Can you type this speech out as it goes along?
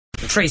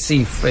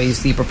Treacy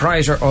is the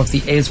proprietor of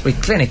the Aylesbury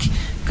Clinic.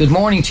 Good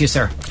morning to you,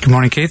 sir. Good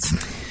morning, Keith.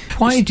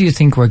 Why do you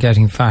think we're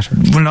getting fatter?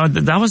 Well, no,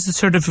 that was the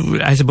sort of,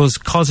 I suppose,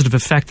 causative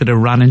effect that I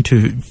ran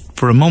into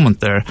for a moment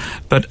there.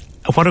 But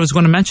what I was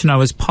going to mention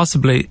now is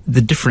possibly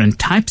the different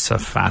types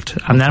of fat,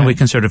 and then we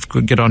can sort of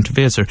get on to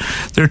VASER.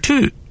 There are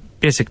two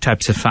basic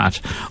types of fat.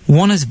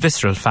 One is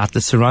visceral fat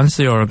that surrounds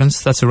the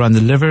organs, that's around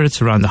the liver,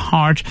 it's around the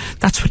heart.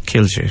 That's what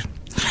kills you.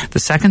 The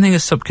second thing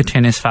is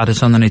subcutaneous fat.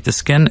 It's underneath the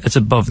skin, it's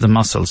above the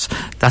muscles.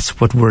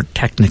 That's what we're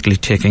technically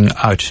taking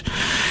out.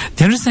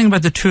 The other thing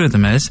about the two of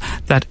them is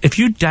that if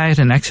you diet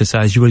and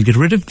exercise, you will get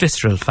rid of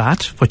visceral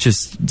fat, which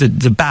is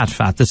the bad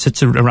fat that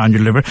sits around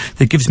your liver,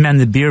 that gives men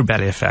the beer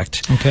belly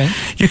effect. Okay.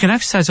 You can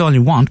exercise all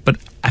you want, but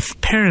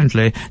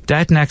apparently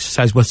diet and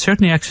exercise, well,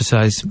 certainly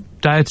exercise,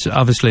 diet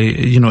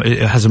obviously, you know, it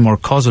has a more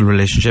causal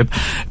relationship,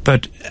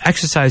 but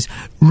exercise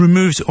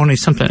removes only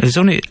something, is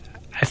only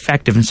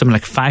effective in something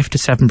like 5 to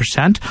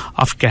 7%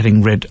 of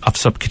getting rid of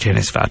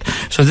subcutaneous fat.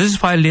 So this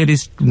is why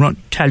ladies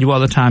tell you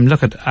all the time,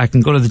 look, I can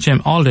go to the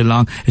gym all day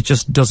long, it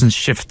just doesn't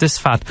shift. This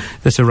fat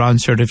that's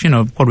around sort of, you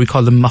know, what we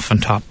call the muffin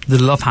top,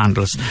 the love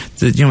handles,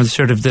 the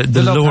sort of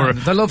the lower...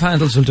 The love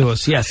handles will do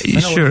us, yes.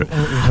 Sure.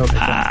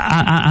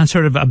 And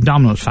sort of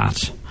abdominal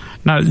fat.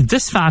 Now,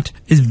 this fat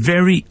is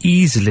very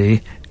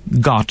easily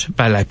got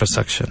by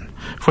liposuction,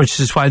 which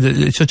is why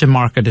such a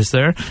market is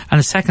there. And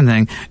the second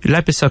thing,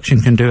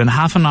 liposuction can do in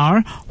half an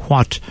hour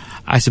what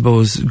I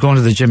suppose going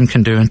to the gym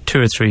can do in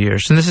 2 or 3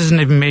 years. And this isn't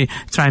even me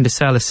trying to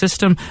sell a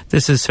system,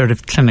 this is sort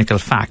of clinical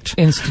fact.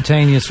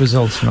 Instantaneous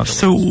results, in other words.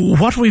 So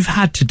what we've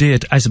had to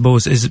date, I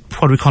suppose, is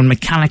what we call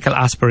mechanical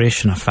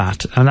aspiration of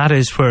fat. And that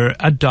is where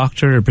a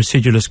doctor or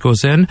proceduralist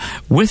goes in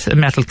with a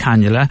metal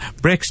cannula,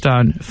 breaks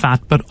down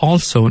fat, but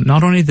also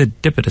not only the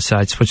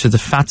adipocytes, which are the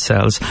fat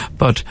cells,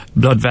 but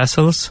blood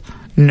vessels,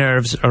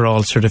 nerves are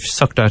all sort of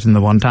sucked out in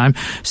the one time.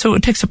 So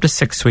it takes up to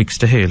 6 weeks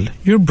to heal.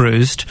 You're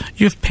bruised,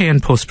 you have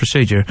pain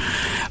post-procedure.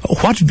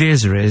 What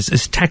VASER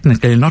is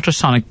technically an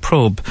ultrasonic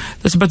probe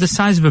that's about the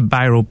size of a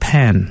biro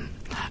pen.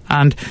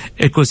 And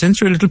it goes in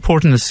through a little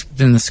port in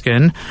the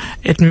skin,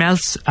 it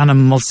melts and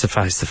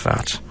emulsifies the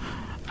fat.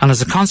 And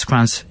as a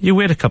consequence, you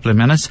wait a couple of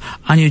minutes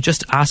and you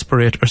just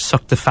aspirate or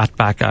suck the fat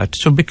back out.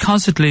 So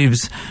because it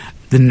leaves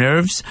the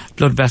nerves,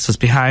 blood vessels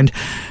behind,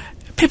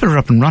 people are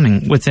up and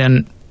running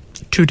within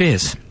 2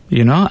 days,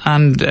 you know,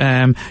 and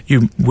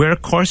you wear a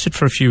corset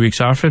for a few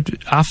weeks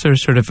after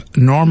sort of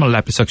normal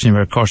liposuction. You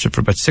wear a corset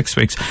for about 6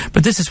 weeks.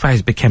 But this is why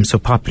it became so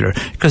popular,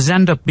 because it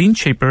ended up being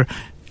cheaper,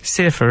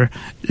 safer,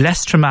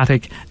 less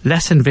traumatic,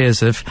 less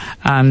invasive,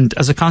 and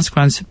as a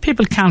consequence,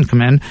 people can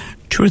come in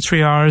 2 or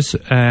 3 hours,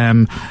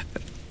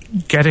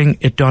 getting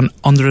it done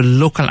under a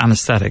local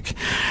anaesthetic.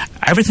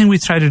 Everything we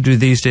try to do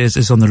these days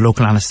is under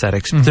local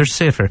anaesthetics. They're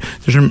safer.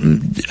 There's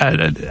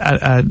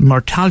a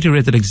mortality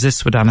rate that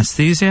exists with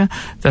anaesthesia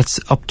that's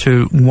up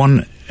to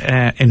 1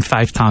 in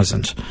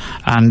 5,000.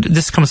 And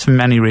this comes from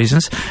many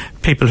reasons.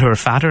 People who are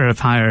fatter have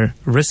higher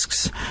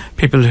risks.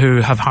 People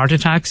who have heart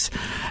attacks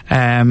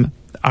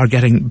are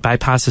getting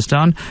bypasses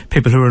done.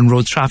 People who are in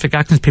road traffic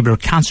accidents, people who are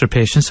cancer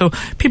patients. So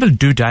people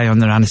do die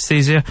under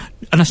anaesthesia,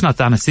 and it's not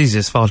the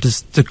anaesthesia's fault,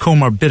 it's the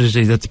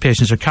comorbidity that the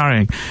patients are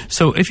carrying.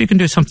 So if you can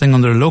do something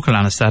under a local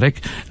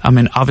anaesthetic, I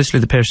mean, obviously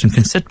the person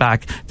can sit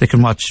back, they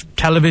can watch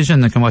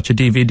television, they can watch a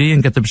DVD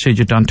and get the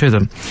procedure done to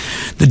them.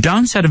 The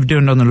downside of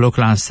doing it under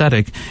local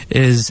anaesthetic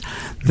is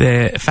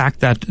the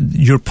fact that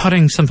you're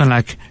putting something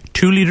like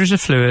 2 litres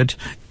of fluid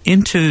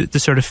into the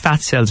sort of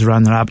fat cells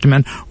around their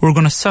abdomen. We're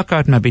going to suck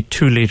out maybe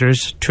 2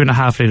 litres,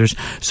 2.5 litres.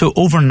 So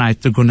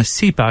overnight they're going to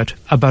seep out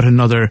about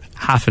another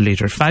half a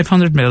litre,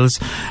 500 mils,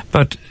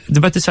 but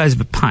about the size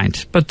of a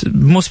pint. But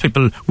most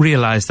people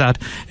realise that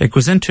it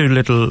goes into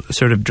little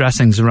sort of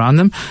dressings around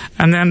them,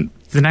 and then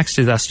the next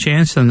day that's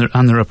changed and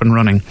they're up and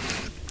running.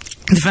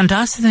 The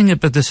fantastic thing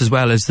about this as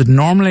well is that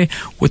normally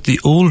with the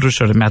older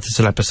sort of methods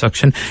of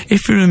liposuction,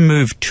 if you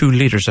remove 2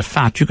 litres of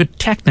fat, you could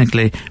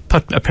technically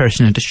put a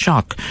person into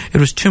shock. It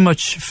was too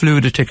much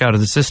fluid to take out of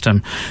the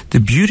system.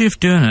 The beauty of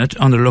doing it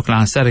under local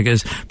anaesthetic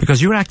is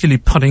because you're actually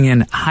putting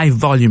in high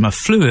volume of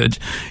fluid,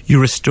 you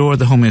restore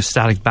the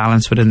homeostatic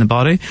balance within the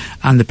body,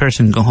 and the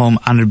person can go home,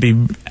 and it'd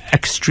be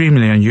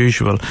extremely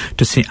unusual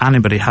to see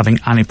anybody having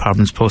any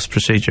problems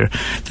post-procedure.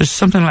 There's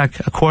something like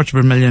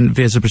 250,000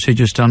 VASER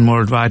procedures done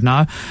worldwide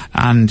now,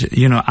 and,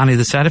 you know, any of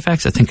the side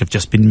effects, I think, have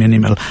just been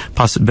minimal.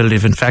 Possibility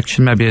of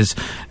infection maybe as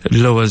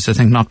low as, I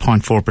think,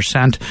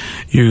 0.4%.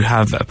 You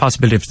have a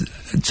possibility of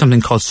something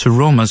called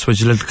seromas,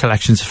 which are little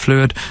collections of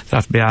fluid that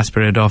have to be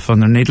aspirated off on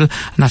their needle,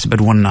 and that's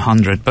about 1 in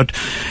 100. But,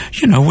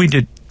 you know, we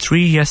did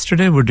 3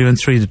 yesterday, we're doing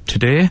 3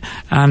 today,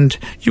 and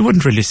you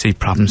wouldn't really see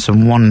problems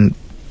from 1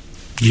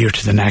 year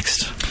to the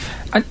next.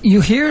 And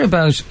you hear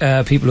about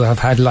people who have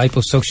had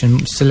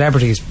liposuction,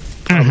 celebrities.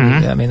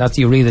 I mean, that's,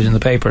 you read it in the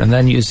paper, and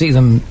then you see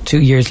them 2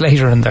 years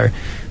later and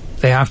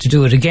they have to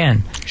do it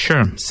again.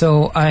 Sure.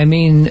 So, I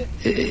mean,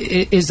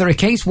 is there a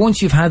case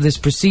once you've had this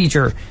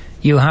procedure,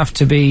 you have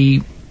to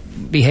be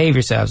behave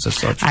yourselves as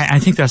such. I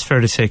think that's fair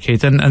to say,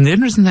 Keith. And the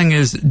interesting thing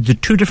is the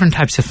two different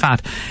types of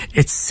fat.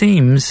 It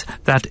seems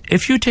that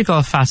if you take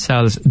off fat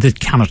cells, they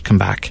cannot come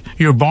back.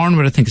 You're born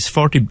with, I think, it's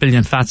 40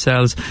 billion fat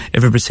cells.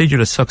 If a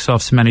proceduralist sucks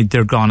off so many,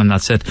 they're gone and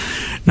that's it.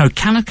 Now,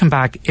 can it come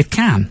back? It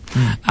can.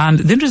 And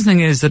the interesting thing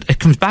is that it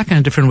comes back in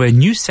a different way.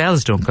 New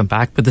cells don't come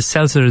back, but the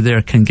cells that are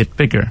there can get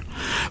bigger.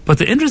 But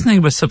the interesting thing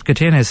about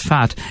subcutaneous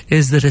fat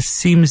is that it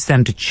seems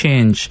then to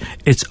change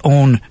its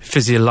own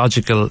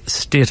physiological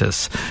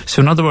status.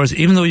 So in other words,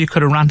 even though you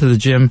could have ran to the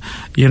gym,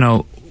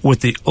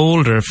 with the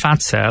older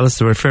fat cells,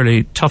 there were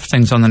fairly tough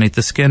things underneath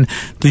the skin,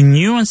 the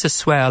new ones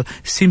as well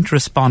seem to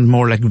respond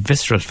more like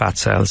visceral fat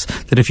cells,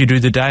 that if you do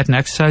the diet and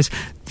exercise,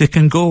 they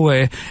can go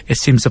away, it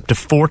seems, up to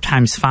 4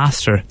 times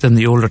faster than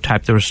the older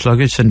type that were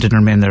sluggish and didn't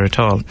remain there at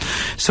all.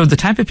 So the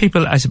type of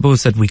people, I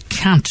suppose, that we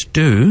can't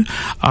do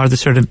are the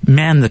sort of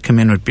men that come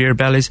in with beer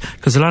bellies,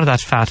 because a lot of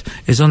that fat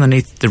is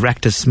underneath the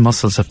rectus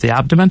muscles of the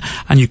abdomen,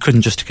 and you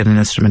couldn't just get an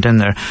instrument in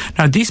there.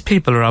 Now, these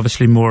people are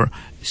obviously more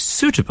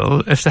suitable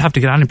if they have to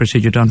get any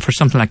procedure done for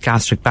something like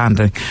gastric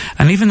banding.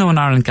 And even though in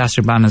Ireland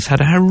gastric banding has had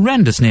a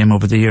horrendous name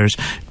over the years,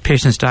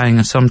 patients dying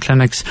in some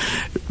clinics,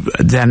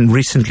 then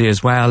recently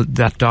as well,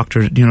 that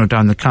doctor,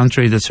 down the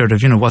country that sort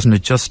of, wasn't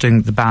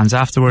adjusting the bands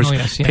afterwards,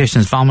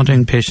 patients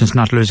vomiting, patients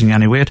not losing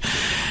any weight.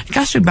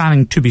 Gastric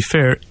banding, to be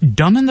fair,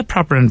 done in the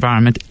proper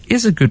environment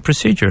is a good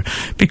procedure,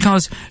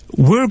 because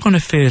we're going to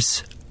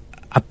face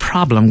a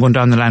problem going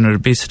down the line with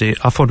obesity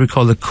of what we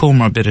call the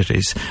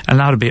comorbidities. And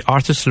that would be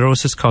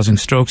atherosclerosis causing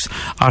strokes,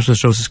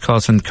 atherosclerosis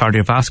causing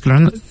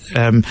cardiovascular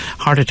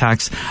heart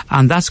attacks,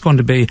 and that's going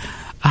to be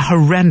a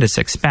horrendous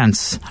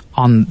expense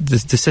on the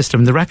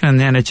system. They reckon in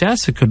the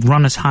NHS it could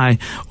run as high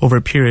over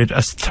a period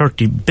as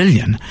 30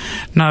 billion.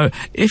 Now,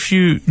 if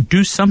you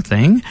do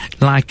something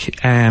like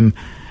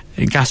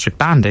gastric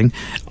banding,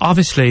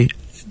 obviously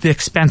the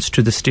expense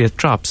to the state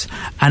drops.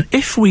 And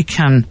if we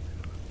can,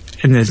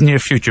 in the near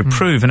future,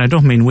 prove, and I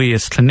don't mean we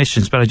as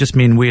clinicians, but I just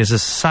mean we as a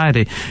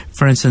society,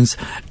 for instance,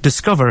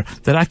 discover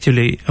that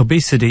actually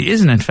obesity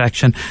is an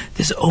infection,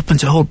 this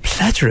opens a whole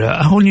plethora,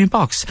 a whole new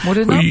box. Would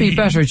it not be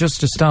better just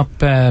to stop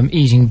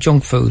eating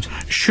junk food?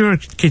 Sure,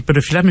 Keith, but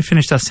if you let me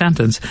finish that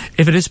sentence,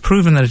 if it is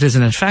proven that it is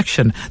an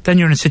infection, then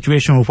you're in a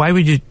situation where why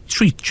would you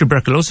treat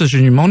tuberculosis or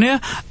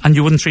pneumonia and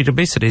you wouldn't treat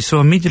obesity? So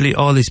immediately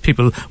all these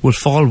people will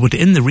fall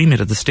within the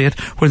remit of the state,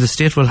 where the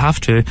state will have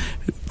to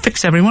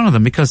fix every one of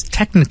them, because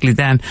technically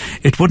then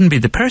it wouldn't be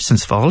the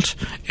person's fault,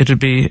 it would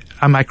be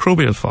a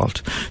microbial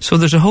fault. So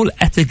there's a whole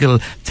ethical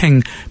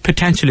thing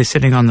potentially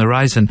sitting on the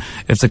horizon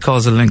if the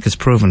causal link is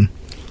proven.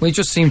 We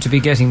just seem to be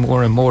getting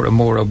more and more and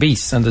more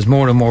obese, and there's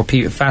more and more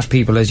fat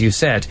people, as you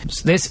said.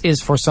 So this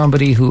is for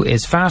somebody who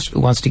is fat,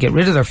 who wants to get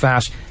rid of their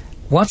fat.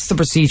 What's the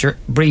procedure,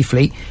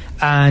 briefly,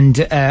 and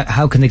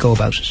how can they go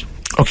about it?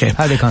 Okay.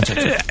 How do they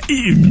contact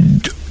you?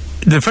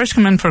 They first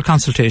come in for a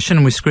consultation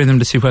and we screen them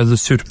to see whether they're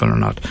suitable or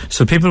not.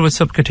 So people with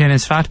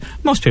subcutaneous fat,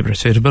 most people are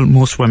suitable,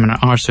 most women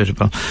are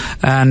suitable.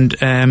 And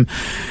when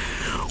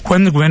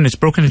they go in, it's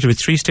broken into a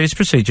 3-stage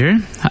procedure,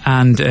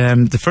 and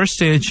the first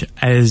stage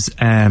is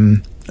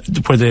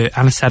where the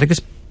anaesthetic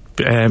is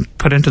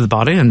put into the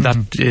body, and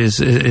that is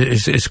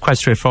quite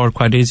straightforward,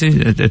 quite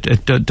easy.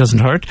 It doesn't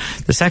hurt.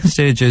 The second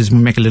stage is we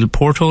make a little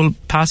porthole,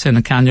 pass in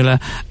a cannula,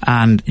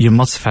 and you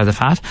emulsify the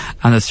fat.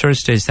 And the third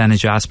stage then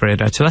is you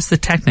aspirate out. So that's the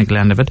technical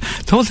end of it.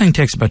 The whole thing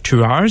takes about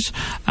 2 hours,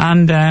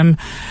 and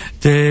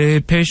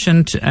the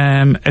patient,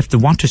 if they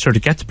want to sort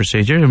of get the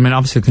procedure, I mean,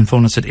 obviously they can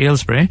phone us at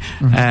Aylesbury,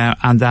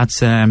 and that's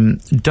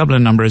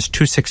Dublin number is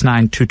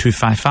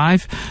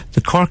 269-2255.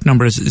 The Cork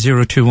number is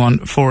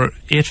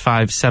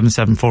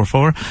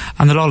 021-485-7744,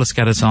 and they'll always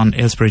get us on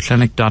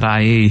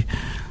aylesburyclinic.ie.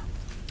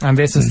 And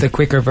this is the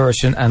quicker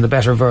version and the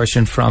better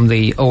version from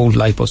the old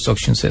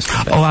liposuction system.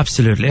 Oh,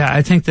 absolutely.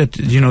 I think that,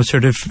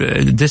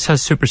 this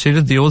has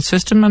superseded the old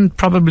system, and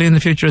probably in the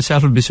future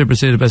itself will be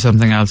superseded by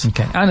something else.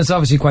 Okay. And it's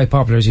obviously quite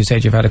popular, as you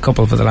said. You've had a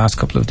couple for the last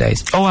couple of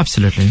days. Oh,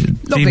 absolutely.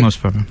 Lovely. The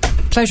most popular.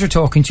 Pleasure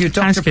talking to you.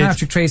 Dr.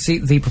 Patrick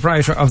Treacy, the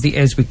proprietor of the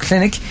Aylesbury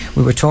Clinic.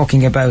 We were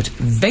talking about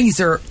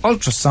VASER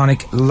ultrasonic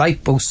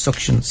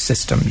liposuction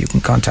system. You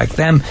can contact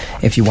them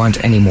if you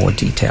want any more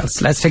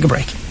details. Let's take a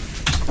break.